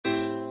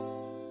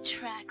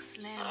track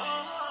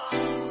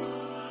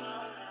slammers.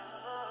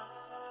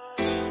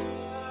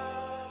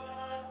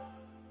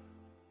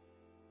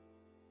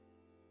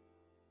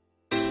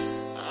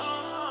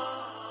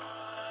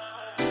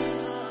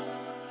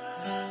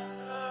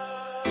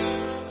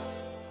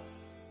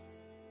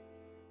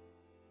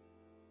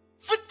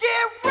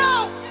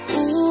 Fedarro!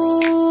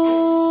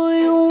 Ooh,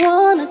 you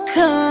wanna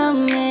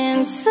come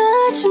and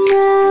touch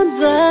my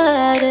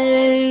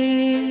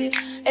body?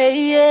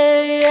 Ay,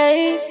 ay, ay.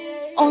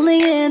 Only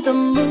in the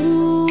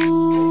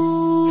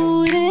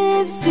mood,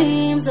 it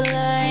seems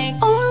like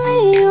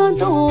only on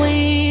the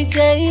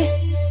weekday.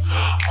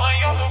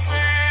 Only on the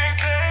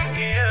weekday,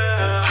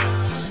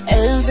 yeah.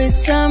 Every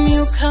time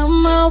you come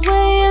my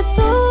way, it's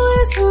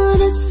always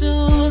on a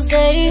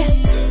Tuesday.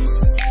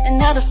 And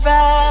not a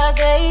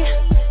Friday,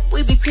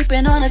 we be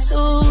creeping on a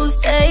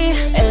Tuesday.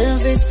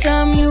 Every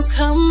time you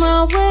come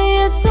my way,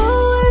 it's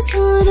always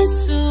on a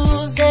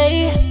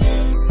Tuesday.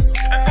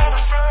 And not a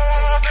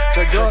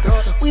Friday.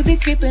 We be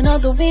creeping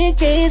on the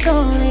weekdays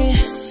only.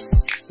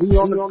 We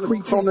on the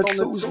creep on a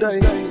Tuesday,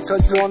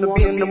 cause you wanna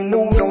be in the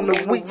mood on the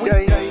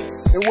weekday.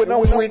 And when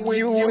I'm with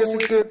you, it's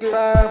a good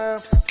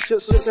time.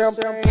 Just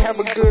champagne, have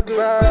a good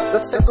vibe.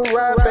 Let's take a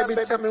ride, baby,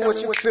 tell me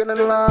what you feeling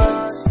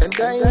like. And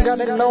they ain't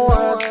gonna know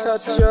how I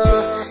touch ya,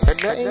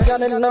 and they ain't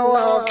gonna know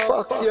how I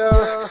fuck ya,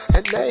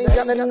 and they ain't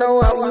gonna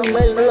know how we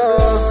make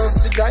love.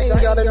 See, they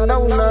ain't gonna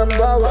know nothing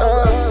about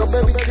us. So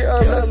baby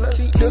girl, let's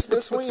keep this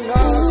between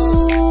us.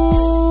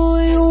 Ooh,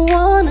 you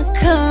wanna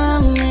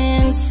come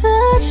and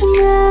touch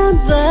my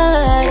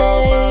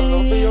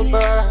body?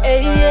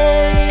 Ay,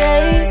 ay,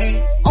 ay.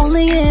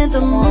 Only in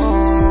the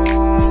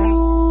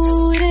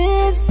mood,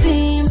 it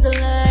seems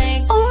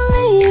like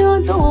only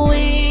on the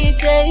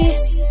weekday.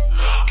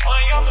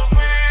 Only on the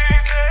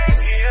weekday,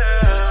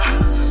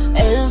 yeah.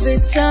 Every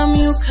time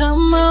you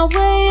come my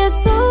way,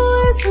 it's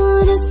always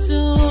on a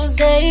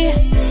Tuesday.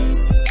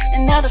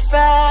 And not a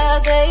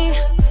Friday,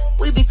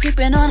 we be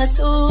creeping on a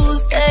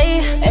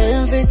Tuesday.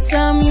 Every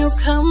time you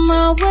come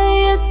my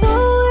way, it's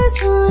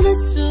always on a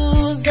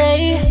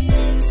Tuesday.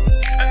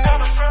 And not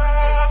a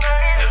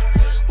Friday.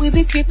 We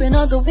be creeping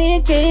on the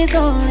weekdays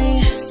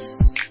only.